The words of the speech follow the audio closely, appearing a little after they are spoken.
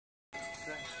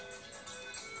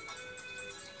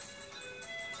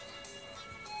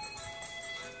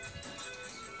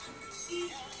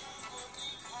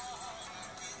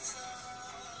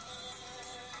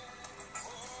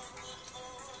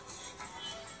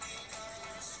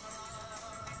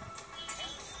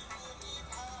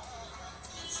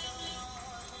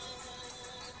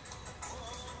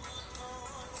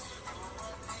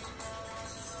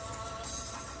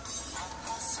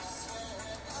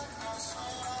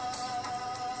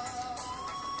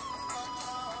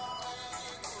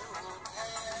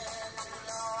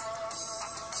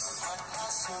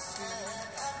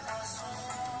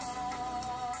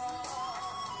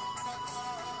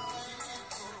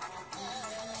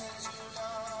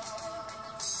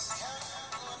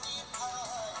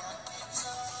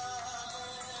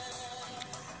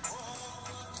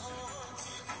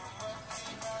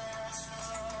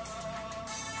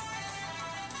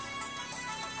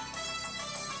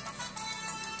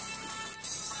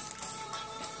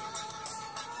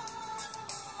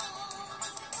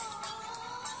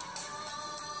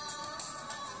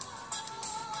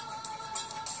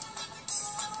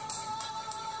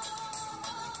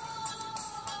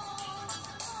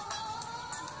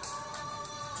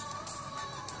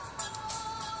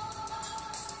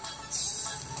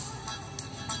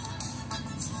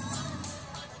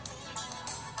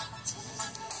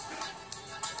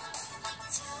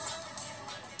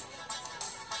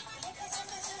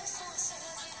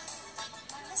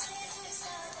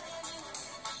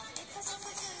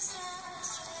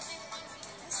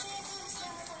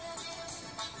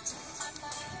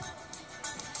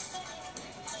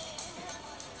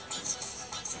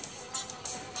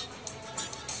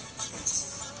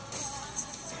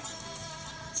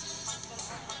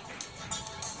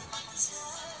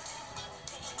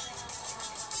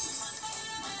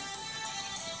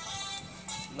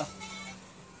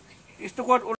यस्तो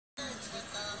कोट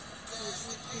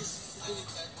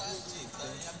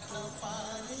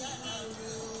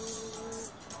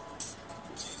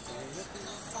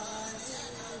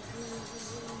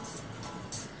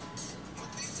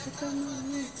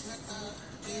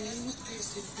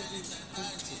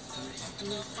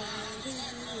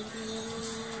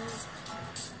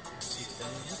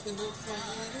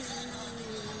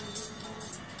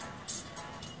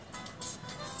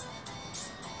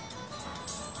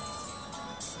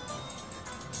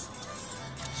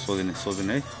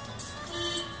सोधिने है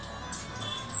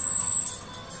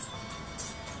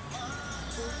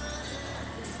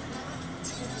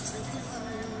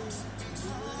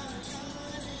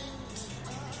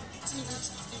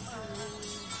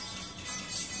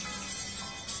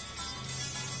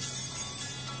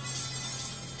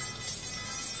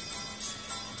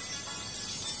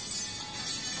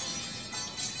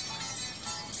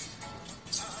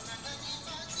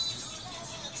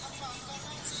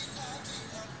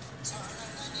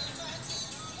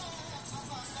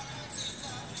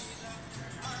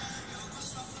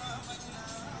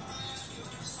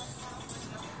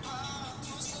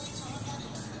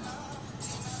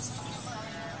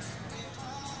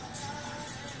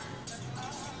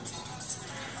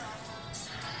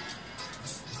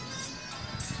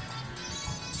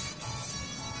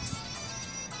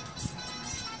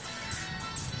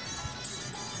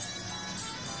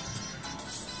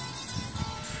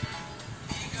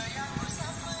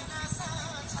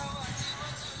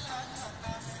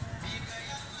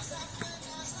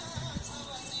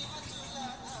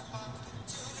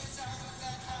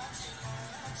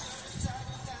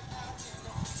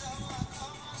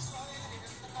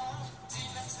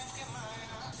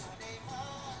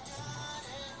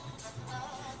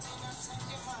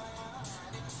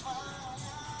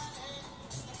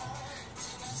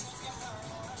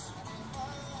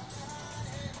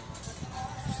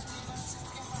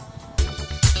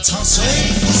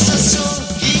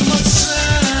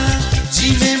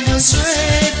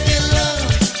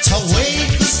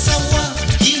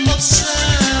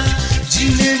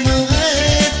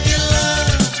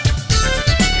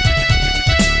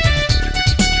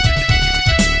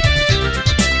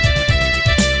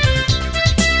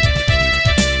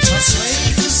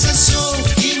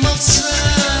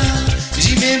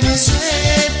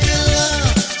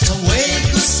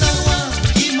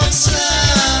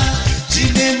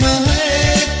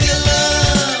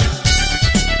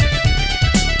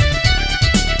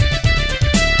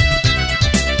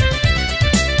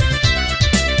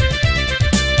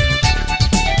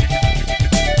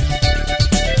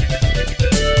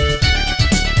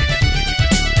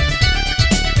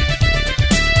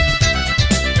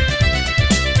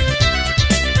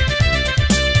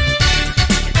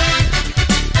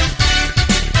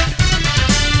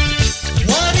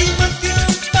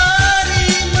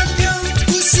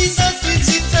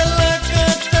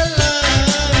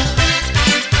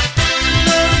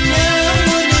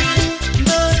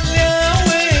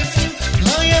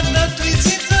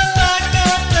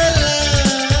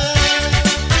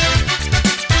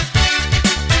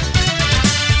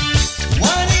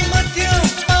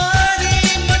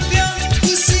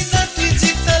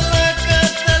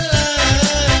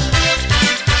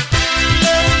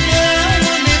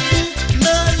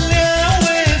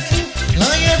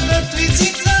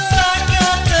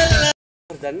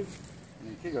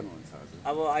के गर्नुहुन्छ हजुर?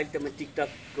 अब अहिले त म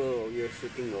टिकटकको यो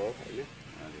सुटिङ हो हैन,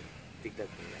 टिकटक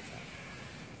भइरहेछ।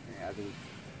 आज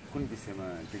कुन विषयमा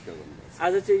टिकटक गर्नुभएको छ?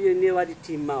 आज चाहिँ यो नेवारी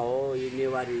टिममा हो, यो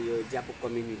नेवारी यो ज्यापो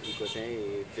कम्युनिटीको चाहिँ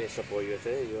ड्रेसअप हो। यो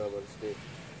चाहिँ यो अब जस्तै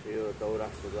यो दौरा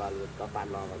सुरुवाल कपाल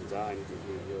भन्छ, अनि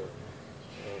यो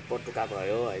पटुका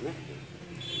भयो हैन।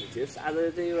 आज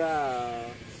चाहिँ एउटा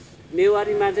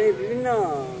नेवारीमा चाहिँ विभिन्न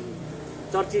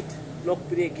चर्चित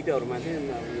लोकप्रिय गीतहरूमा चाहिँ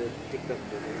यो टिकटक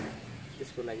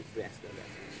त्यसको लागि प्रयास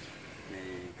गरिरहेको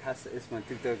छ। खास यसमा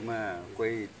टिकटकमा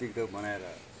कोही टिकटक बनाएर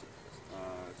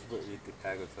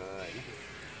खाएको छ होइन,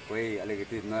 कोही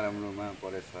अलिकति नराम्रोमा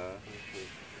परेछ,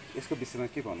 यसको विषयमा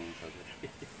के भन्नुहुन्छ हजुर?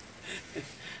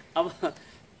 अब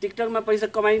टिकटकमा पैसा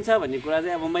कमाइन्छ भन्ने कुरा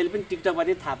चाहिँ अब मैले पनि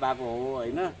टिकटकबाटै थाहा पाएको हो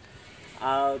होइन।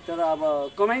 तर अब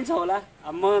कमाइन्छ होला।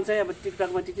 अब म चाहिँ अब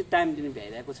टिकटकमा त्यति टाइम दिनु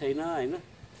भ्याइरहेको छैन होइन।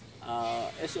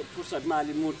 यसो फुर्सदमा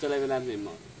अलि मुड चलाइ बेला चाहिँ म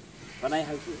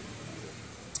बनाइहाल्छु,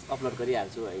 अपलोड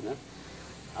गरिहाल्छु होइन।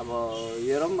 अब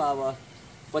हेरौँ अब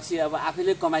पछि अब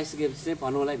आफैले कमाइसकेपछि चाहिँ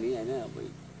भनौँला नि होइन, अब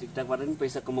टिकटकबाट पनि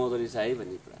पैसा कमाउँदो रहेछ है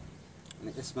भन्ने कुरा।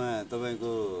 अनि यसमा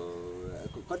तपाईँको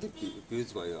कति भ्युज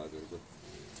भयो हजुरको?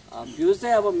 भ्युज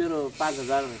चाहिँ अब मेरो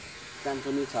 5000 चान्स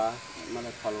नि छ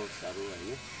मलाई फलोवर्सहरू होइन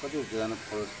कतिजना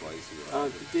फलोवर्स भइसक्यो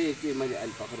त्यही मैले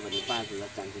अहिले भर्खर भने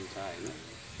 5,000 चान्स छ होइन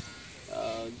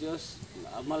जस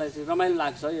मलाई चाहिँ रमाइलो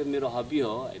लाग्छ यो मेरो हबी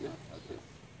हो होइन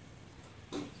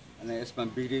अनि यसमा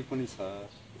बिग्री पनि छ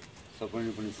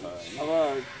सपर्ने पनि छ होइन अब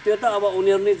त्यो त अब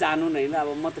उनीहरू नै जानुन् होइन अब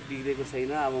म त बिग्रेको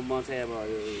छैन अब म चाहिँ अब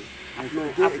आफ्नो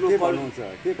के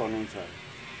भन्नुहुन्छ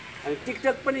अनि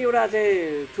टिकटक पनि एउटा चाहिँ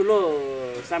ठुलो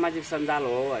सामाजिक सञ्जाल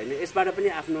हो होइन यसबाट पनि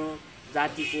आफ्नो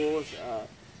जातिको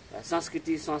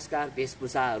संस्कृति संस्कार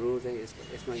वेशभूषाहरू चाहिँ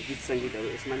यसमा गीत सङ्गीतहरू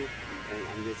यसमा नि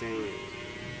हामीले चाहिँ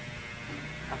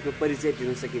आफ्नो परिचय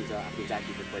दिन सकिन्छ आफ्नो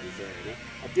जातिको परिचय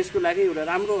होइन त्यसको लागि एउटा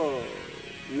राम्रो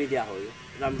मिडिया हो यो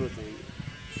राम्रो चाहिँ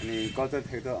अनि कल्चर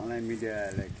थिएटर अनलाइन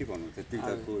मिडियालाई के भन्नुहुन्छ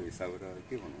टिकटकको हिसाबबाट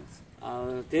के भन्नुहुन्छ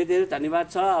धेरै धेरै धन्यवाद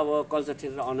छ अब कल्चर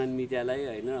थिएटर अनलाइन मिडियालाई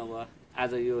होइन अब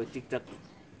आज यो टिकटक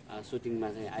सुटिङमा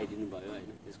चाहिँ आइदिनु भयो होइन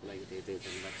त्यसको लागि धेरै धेरै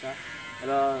धन्यवाद छ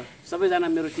र सबैजना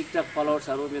मेरो टिकटक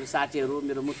फलोवर्सहरू मेरो साथीहरू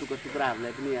मेरो मुटुको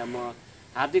टुक्राहरूलाई पनि म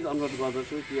हार्दिक अनुरोध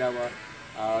गर्दछु कि अब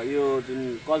यो जुन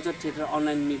कल्चर थिएटर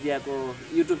अनलाइन मिडियाको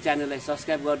युट्युब च्यानललाई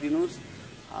सब्सक्राइब गरिदिनुहोस्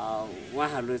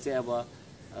उहाँहरूले चाहिँ अब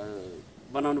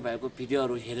बनाउनु भएको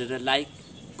भिडियोहरू हेरेर लाइक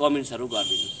कमेन्ट्सहरू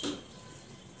गरिदिनुहोस्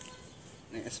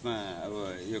यसमा अब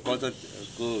यो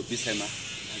कल्चरको विषयमा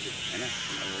होइन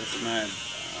अब यसमा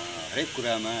हरेक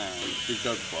कुरामा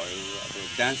टिकटक भयो अब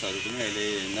डान्सहरू पनि अहिले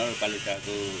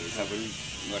नगरपालिकाको हिसाबले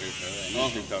गरेको छ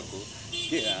होइन टिकटकको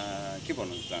के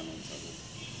भन्नु चाहनुहुन्छ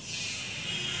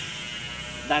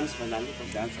डान्स भन्नाले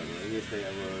डान्सहरू यस्तै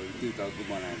अब टिकटकको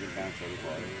बनाएको डान्सहरू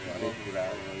भयो हरेक कुरा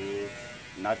भयो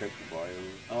नाटक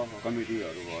भयो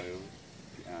कमेडीहरू भयो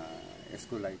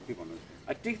यसको लागि के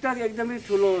भन्नुहुन्छ टिकटक एकदमै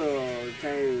ठुलो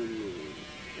चाहिँ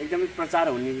एकदमै प्रचार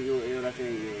हुने यो एउटा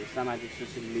चाहिँ यो सामाजिक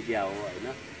सोसियल मिडिया हो होइन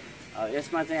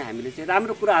यसमा चाहिँ हामीले चाहिँ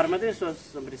राम्रो कुराहरू मात्रै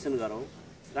सम्प्रेषण गरौँ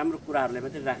राम्रो कुराहरूलाई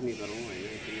मात्रै राख्ने गरौँ होइन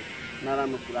यसरी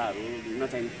नराम्रो कुराहरू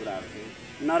नचाहिने कुराहरू चाहिँ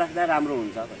नराख्दा राम्रो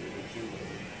हुन्छ भन्ने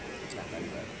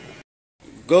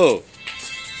गो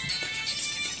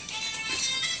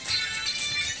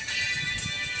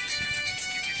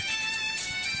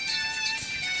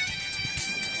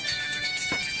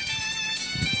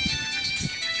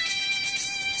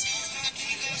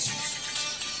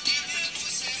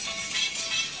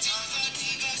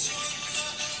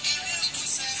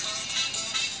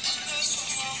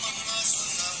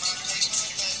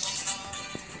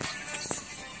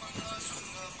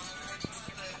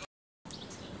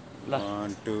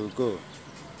One, two, go.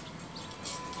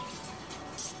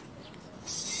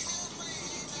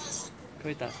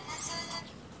 खोइ त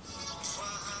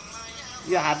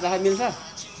यो हात राख्न मिल्छ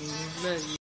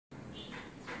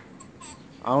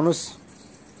आउनुस्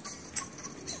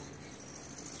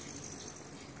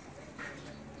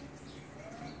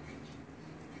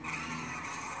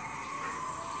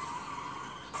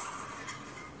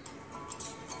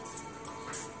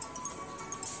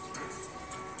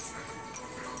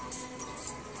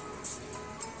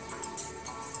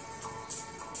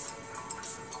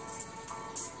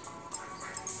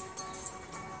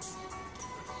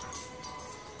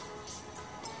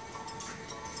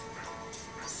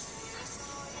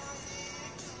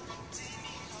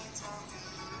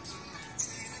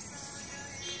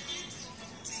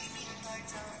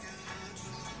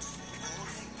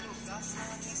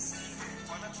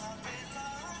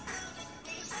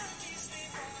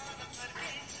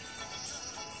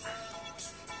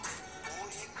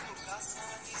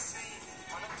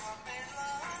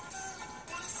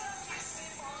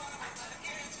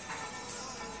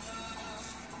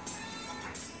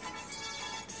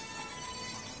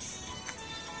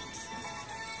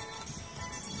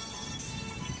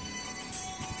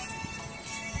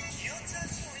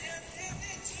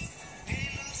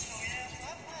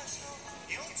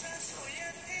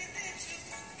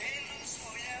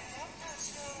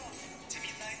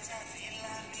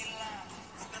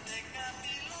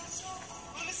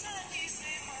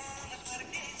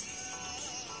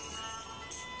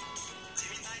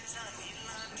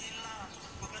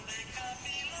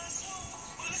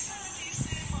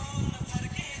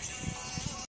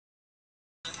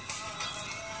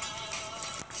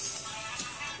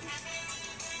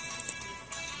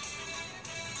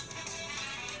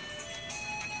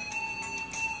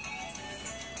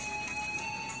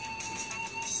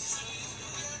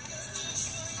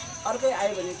अर्कै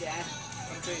आयो भने चाहिँ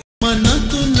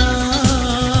मनतुना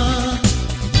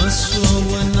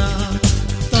मस्वना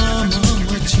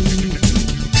ताममछि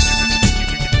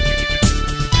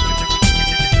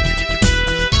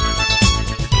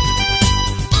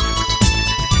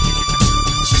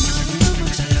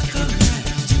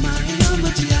जिमायो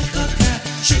मजिया का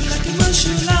शिला की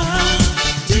मशुला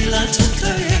दिला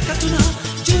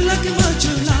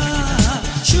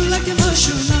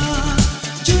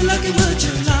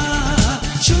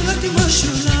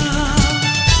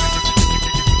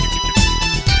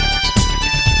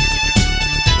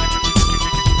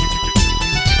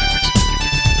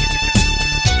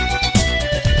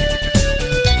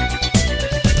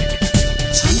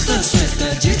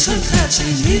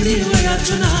니니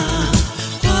와야주나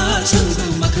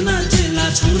과천구 막나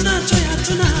질라 청나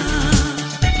줘야주나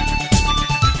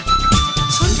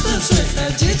천타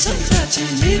쇠다 제천타치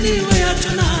니니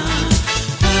와야주나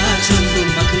과천구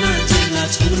막나 질라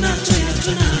청나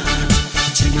줘야주나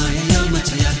지마에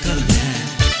여마차야 걸게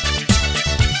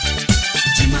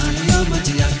지마에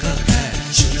여마차야 걸게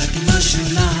슐라기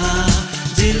마슐라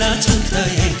질라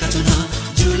천타에 가주나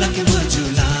줄라기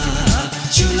마줄라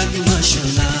슐라기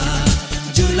마슐라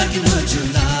줄라기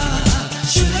마줄라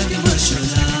슐라기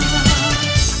마슐라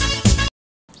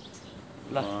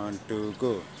 1 2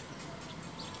 go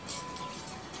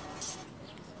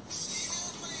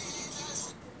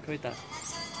खोइ त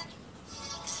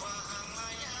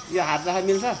यो हात राख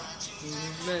मिल्छ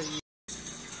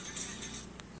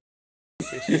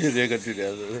रेकर्ड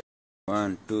टुटेको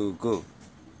 1 2 go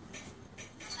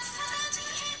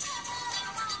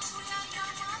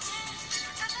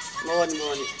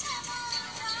मगनी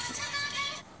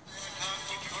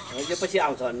यो पछि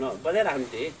आउँछ न बजाइराख्नु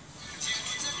थिएँ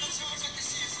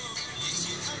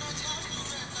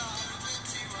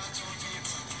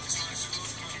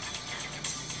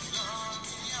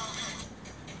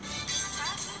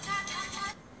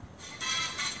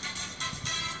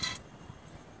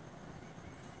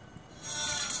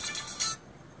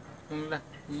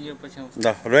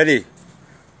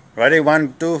ready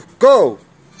 1 2 go